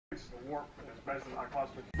work. It's basically I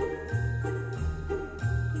cost it.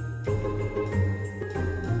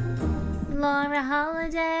 Laura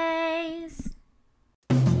Holidays.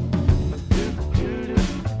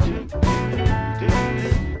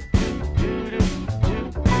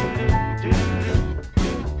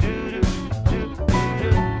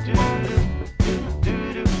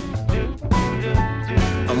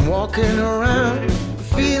 I'm walking around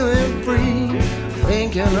feeling free,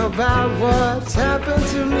 thinking about what's happened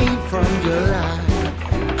to me from July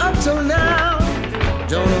up till now.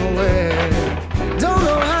 Don't know where, don't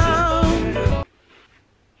know how.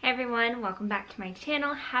 Hey everyone, welcome back to my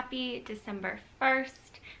channel. Happy December 1st.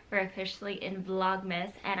 We're officially in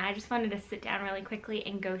Vlogmas, and I just wanted to sit down really quickly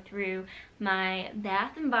and go through my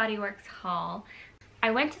Bath and Bodyworks haul. I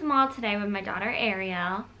went to the mall today with my daughter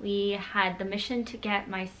Ariel. We had the mission to get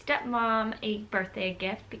my stepmom a birthday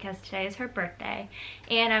gift because today is her birthday,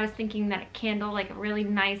 and I was thinking that a candle, like a really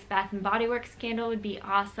nice Bath and Bodyworks candle, would be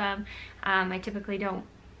awesome. I typically don't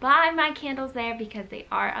buy my candles there because they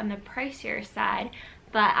are on the pricier side,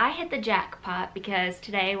 but I hit the jackpot because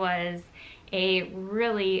today was a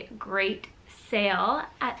really great sale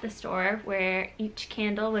at the store where each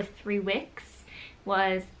candle with 3 wicks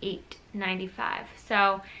was $8.95.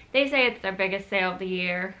 So they say it's their biggest sale of the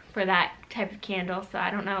year for that type of candle, so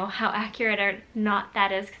I don't know how accurate or not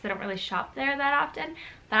that is because I don't really shop there that often,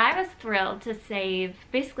 but I was thrilled to save,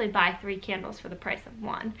 basically buy 3 candles for the price of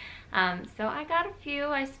 1. So I got a few,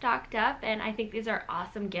 I stocked up, and I think these are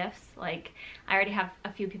awesome gifts. Like, I already have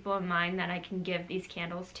a few people in mind that I can give these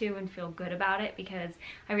candles to and feel good about it, because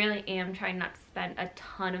I really am trying not to spend a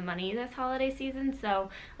ton of money this holiday season. So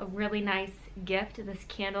a really nice gift, this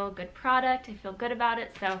candle, good product, I feel good about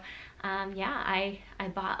it. So yeah, I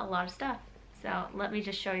bought a lot of stuff. So let me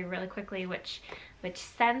just show you really quickly which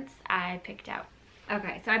scents I picked out.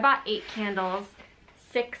 Okay, so I bought 8 candles.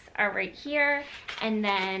 6 are right here, and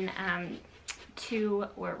then 2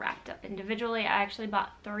 were wrapped up individually. I actually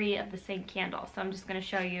bought 3 of the same candle, so I'm just going to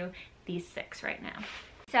show you these 6 right now.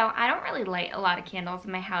 So I don't really light a lot of candles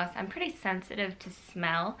in my house. I'm pretty sensitive to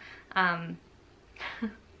smell.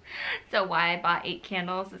 So why I bought 8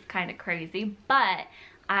 candles is kind of crazy, but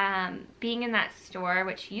being in that store,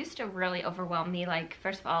 which used to really overwhelm me, like,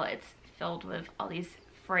 first of all, it's filled with all these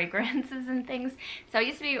fragrances and things, so I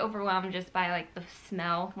used to be overwhelmed just by like the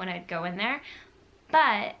smell when I'd go in there.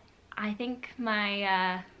 But I think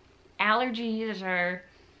my allergies or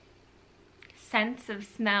sense of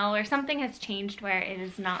smell or something has changed where it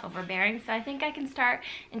is not overbearing, so I think I can start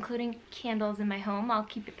including candles in my home. I'll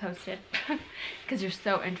keep it posted because you're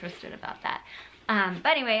so interested about that.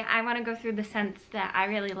 But anyway, I want to go through the scents that I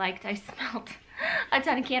really liked. I smelled a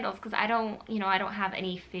ton of candles because I don't have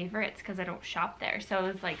any favorites because I don't shop there. So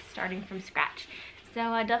it was like starting from scratch. So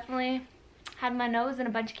I definitely had my nose in a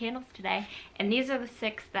bunch of candles today. And these are the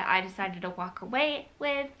 6 that I decided to walk away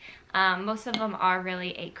with. Most of them are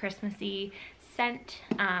really a Christmassy scent.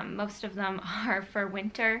 Most of them are for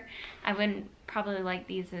winter. I wouldn't probably like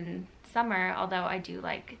these in summer, although I do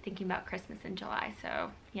like thinking about Christmas in July,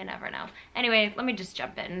 so you never know. Anyway, let me just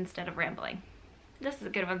jump in instead of rambling. This is a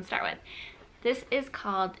good one to start with. This is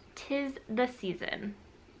called 'Tis the Season.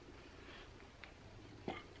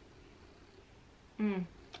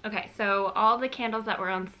 Okay, so all the candles that were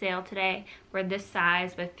on sale today were this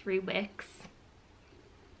size with 3 wicks.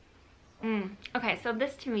 Okay, so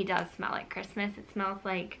this to me does smell like Christmas. It smells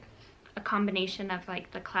like a combination of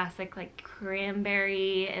like the classic like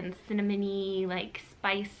cranberry and cinnamony like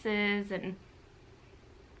spices, and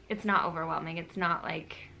it's not overwhelming. It's not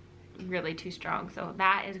like really too strong, so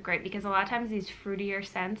that is great because a lot of times these fruitier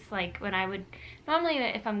scents, like when I would normally,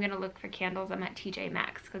 if I'm gonna look for candles, I'm at TJ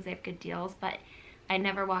Maxx because they have good deals, but I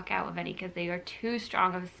never walk out with any because they are too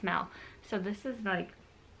strong of a smell. So this is like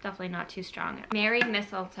definitely not too strong. Merry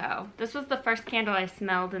Mistletoe. This was the first candle I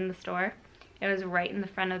smelled in the store. It was right in the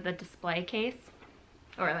front of the display case,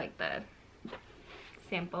 or like the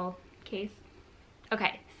sample case.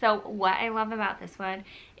 Okay, so what I love about this one,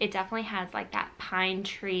 it definitely has like that pine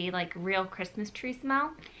tree, like real Christmas tree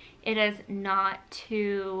smell. It is not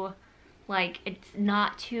too, like, it's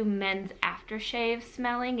not too men's aftershave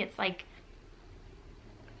smelling. It's like,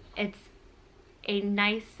 it's a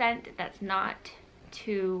nice scent that's not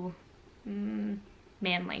too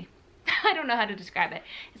manly. I don't know how to describe it.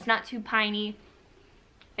 It's not too piney.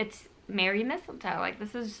 It's Merry Mistletoe. Like,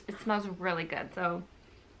 this is, it smells really good, so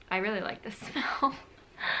I really like this smell.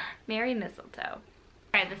 Merry Mistletoe.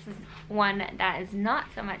 Alright, this is one that is not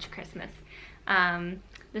so much Christmas.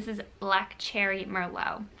 This is Black Cherry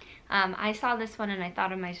Merlot. I saw this one and I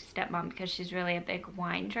thought of my stepmom because she's really a big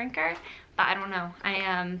wine drinker, but I don't know.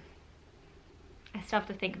 I still have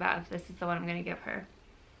to think about if this is the one I'm gonna give her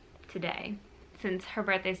today. Since her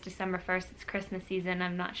birthday's December 1st, it's Christmas season.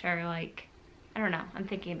 I'm not sure, like, I don't know. I'm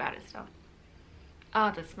thinking about it still.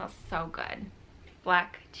 Oh, this smells so good.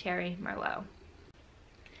 Black Cherry Merlot.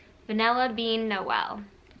 Vanilla Bean Noel.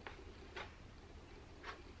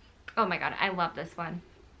 Oh my god, I love this one.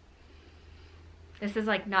 This is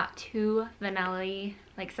like not too vanilla-y.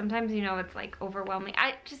 Like sometimes, you know, it's like overwhelming.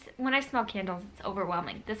 When I smell candles, it's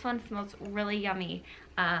overwhelming. This one smells really yummy.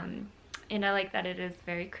 And I like that it is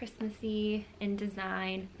very Christmassy in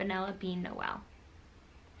design. Vanilla Bean Noel.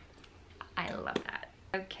 I love that.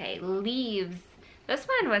 Okay, Leaves. This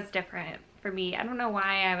one was different for me. I don't know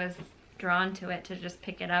why I was drawn to it to just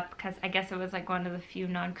pick it up, because I guess it was like one of the few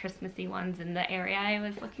non-Christmassy ones in the area I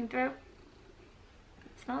was looking through.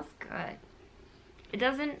 It smells good. It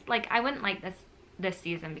doesn't, like, I wouldn't like this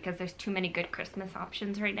season because there's too many good Christmas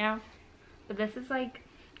options right now. But this is like,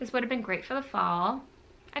 this would have been great for the fall.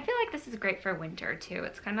 I feel like this is great for winter too.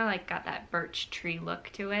 It's kind of like got that birch tree look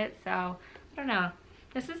to it. So, I don't know.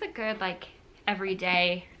 This is a good, like,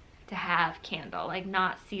 everyday to have candle. Like,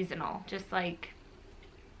 not seasonal. Just like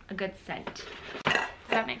a good scent. Does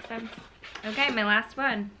that make sense? Okay, my last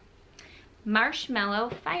one.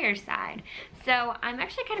 Marshmallow Fireside. So I'm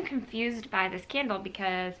actually kind of confused by this candle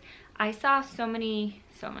because I saw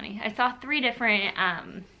I saw 3 different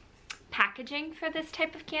packaging for this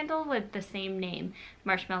type of candle with the same name,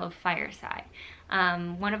 Marshmallow Fireside.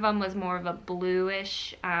 One of them was more of a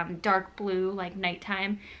bluish, dark blue, like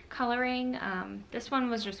nighttime coloring. This one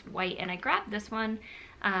was just white, and I grabbed this one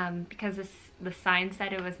because the sign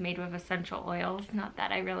said it was made with essential oils. Not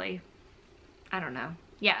that I don't know.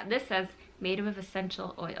 Yeah, this says made with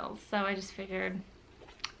essential oils, so I just figured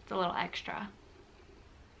it's a little extra.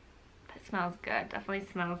 That smells good. Definitely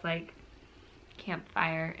smells like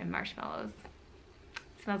campfire and marshmallows.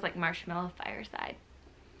 It smells like Marshmallow Fireside.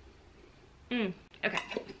 Okay.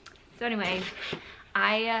 So anyway,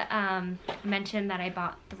 I mentioned that I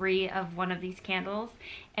bought 3 of one of these candles,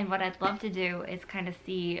 and what I'd love to do is kind of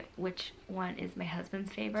see which one is my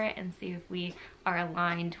husband's favorite and see if we are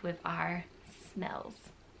aligned with our smells.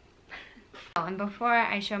 And before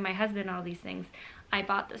I show my husband all these things, I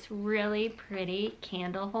bought this really pretty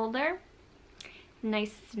candle holder.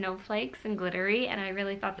 Nice snowflakes and glittery, and I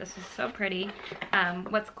really thought this was so pretty.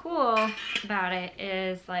 What's cool about it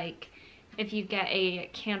is, like, if you get a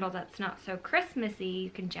candle that's not so Christmassy, you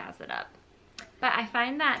can jazz it up. But I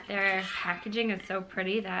find that their packaging is so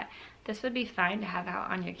pretty that this would be fine to have out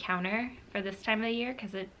on your counter for this time of the year,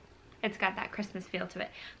 because it's got that Christmas feel to it.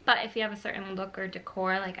 But if you have a certain look or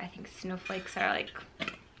decor, like, I think snowflakes are like,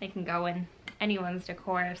 they can go in anyone's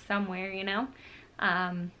decor somewhere, you know?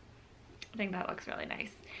 I think that looks really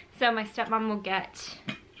nice. So my stepmom will get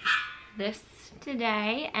this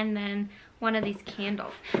today, and then one of these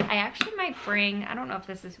candles. I actually might bring, I don't know if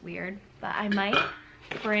this is weird, but I might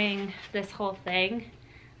bring this whole thing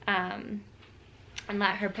and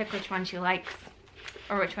let her pick which one she likes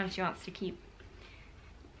or which one she wants to keep.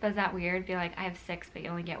 But is that weird? Be like, I have 6, but you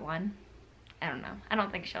only get 1? I don't know. I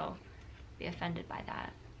don't think she'll be offended by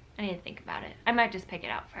that. I need to think about it. I might just pick it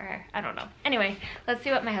out for her. I don't know. Anyway, let's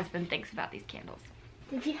see what my husband thinks about these candles.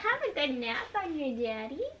 Did you have a good nap on your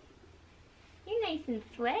daddy? You're nice and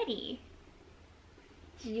sweaty.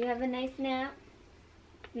 Did you have a nice nap?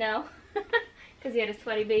 No? Because you had a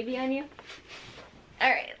sweaty baby on you?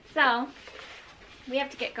 Alright, so we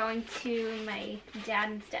have to get going to my dad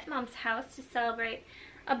and stepmom's house to celebrate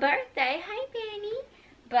a birthday. Hi, Benny.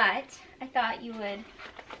 But I thought you would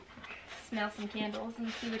smell some candles and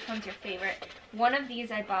see which one's your favorite. One of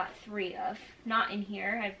these I bought 3 of. Not in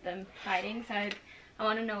here. I've been hiding, so I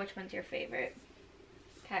want to know which one's your favorite.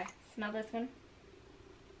 Okay, smell this one.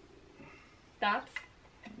 Thoughts?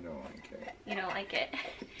 I don't like it. You don't like it?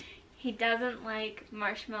 He doesn't like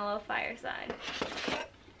Marshmallow Fireside.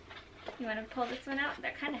 You want to pull this one out?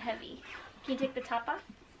 They're kind of heavy. Can you take the top off?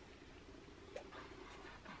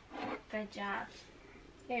 Good job.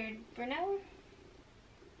 Here, Bruno.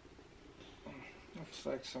 Looks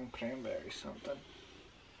like some cranberry something.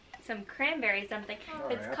 Some cranberry something. Oh,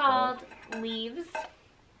 it's yeah, called Leaves.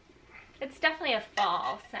 It's definitely a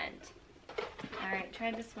fall scent. Alright,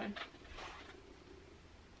 try this one.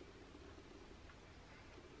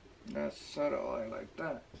 That's subtle. I like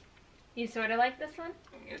that. You sort of like this one?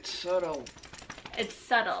 It's subtle. It's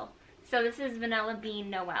subtle. So this is Vanilla Bean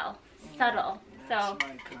Noel. Subtle. That's So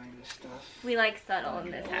my kind of stuff. we like subtle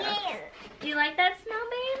in this house. Do you like that smell,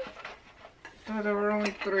 babe? No, there were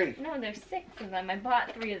only 3. No, there's 6 of them. I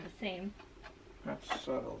bought 3 of the same. That's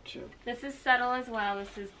subtle, Chip. This is subtle as well.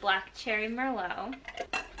 This is Black Cherry Merlot.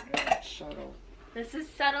 Yeah, it's subtle. This is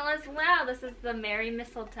subtle as well. This is the Merry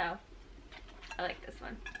Mistletoe. I like this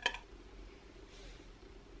one.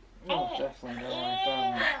 Oh, definitely don't like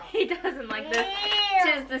that one. He doesn't like this.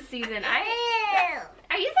 'Tis the season. Are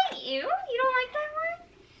you saying ew? You don't like that one?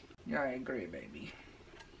 Yeah, I agree, baby.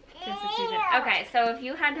 'Tis the season. Okay, so if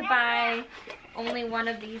you had to buy only one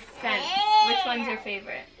of these scents, which one's your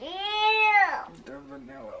favorite? The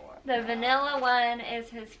vanilla one. The vanilla one is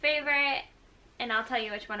his favorite, and I'll tell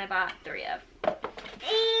you which one I bought 3 of.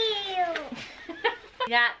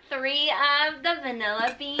 Got 3 of the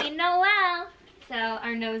Vanilla Bean Noel. So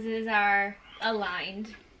our noses are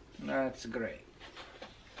aligned. That's great.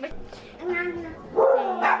 Happy birthday!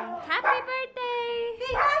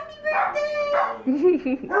 Say happy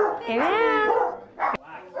birthday! Hey,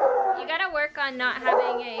 you gotta work on not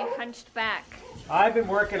having a hunched back. I've been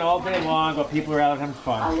working all day long, but people are out having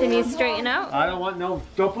fun. Can you straighten out? I don't want no,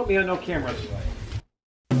 don't put me on no cameras.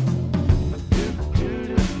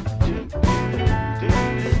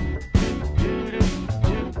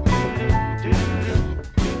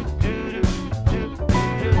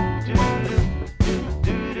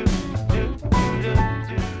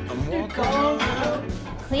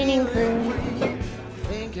 Cleaning crew.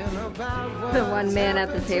 The one man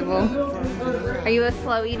at the table. Are you a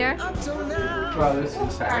slow eater? Well, this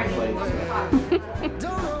is second place.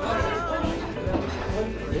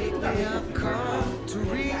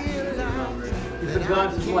 You've been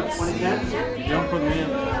gone since what, 2010? You don't put me in.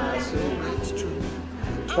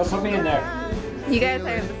 Don't put me in there. You guys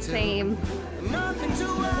are the same.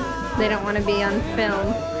 They don't want to be on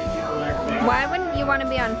film. Why wouldn't you want to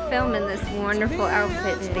be on film in this wonderful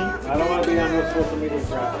outfit, Diddy? I don't want to be on no social media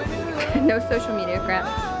crap. No social media crap.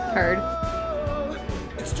 Heard.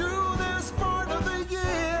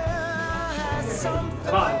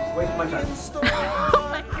 Come on, waste my time.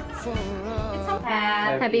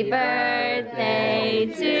 Happy birthday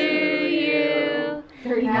to you.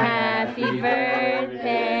 Happy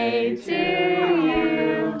birthday to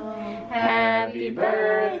you. Happy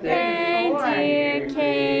birthday, dear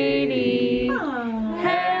Katie.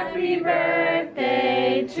 Happy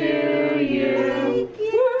birthday to you.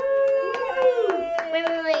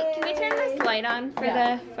 Wait. Can we turn this light on for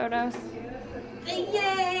the photos? Yay,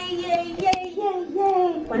 yay, yay, yay, yay.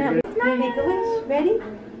 What happens? Now make a wish. Ready?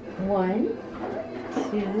 1,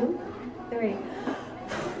 2, 3.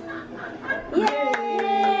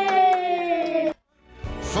 Yay!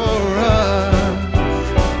 For us,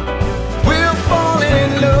 we're falling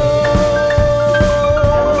in love.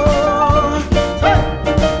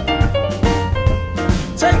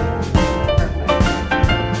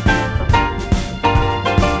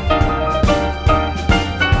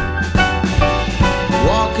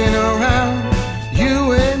 Walking around,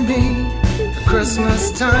 you and me.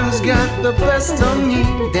 Christmas time's got the best of me.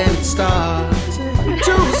 Then it starts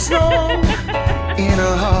to snow in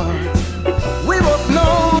our hearts. We both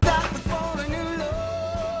know that we're falling in love.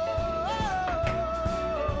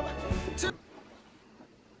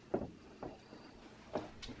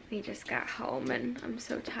 We just got home and I'm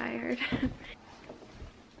so tired.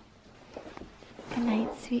 Good night,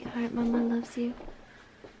 sweetheart. Mama loves you.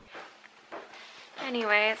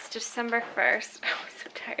 Anyway, it's December 1st. I was so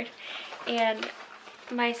tired. And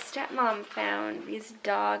my stepmom found these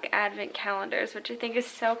dog advent calendars, which I think is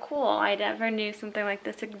so cool. I never knew something like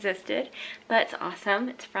this existed, but it's awesome.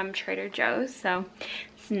 It's from Trader Joe's, so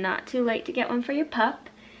it's not too late to get one for your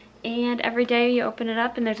pup. And every day you open it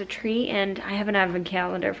up and there's a tree, and I have an advent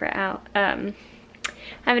calendar for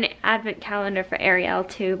Ariel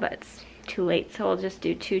too, but it's too late, so we'll just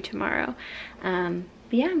do 2 tomorrow. But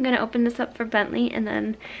yeah, I'm gonna open this up for Bentley and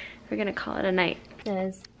then we're gonna call it a night. It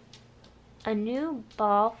says, a new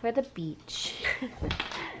ball for the beach.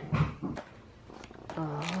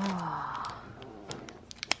 Oh,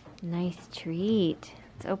 nice treat.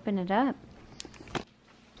 Let's open it up.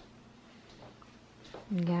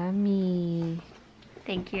 Yummy.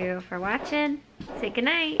 Thank you for watching. Say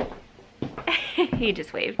goodnight. He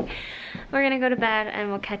just waved. We're gonna go to bed and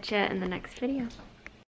we'll catch you in the next video.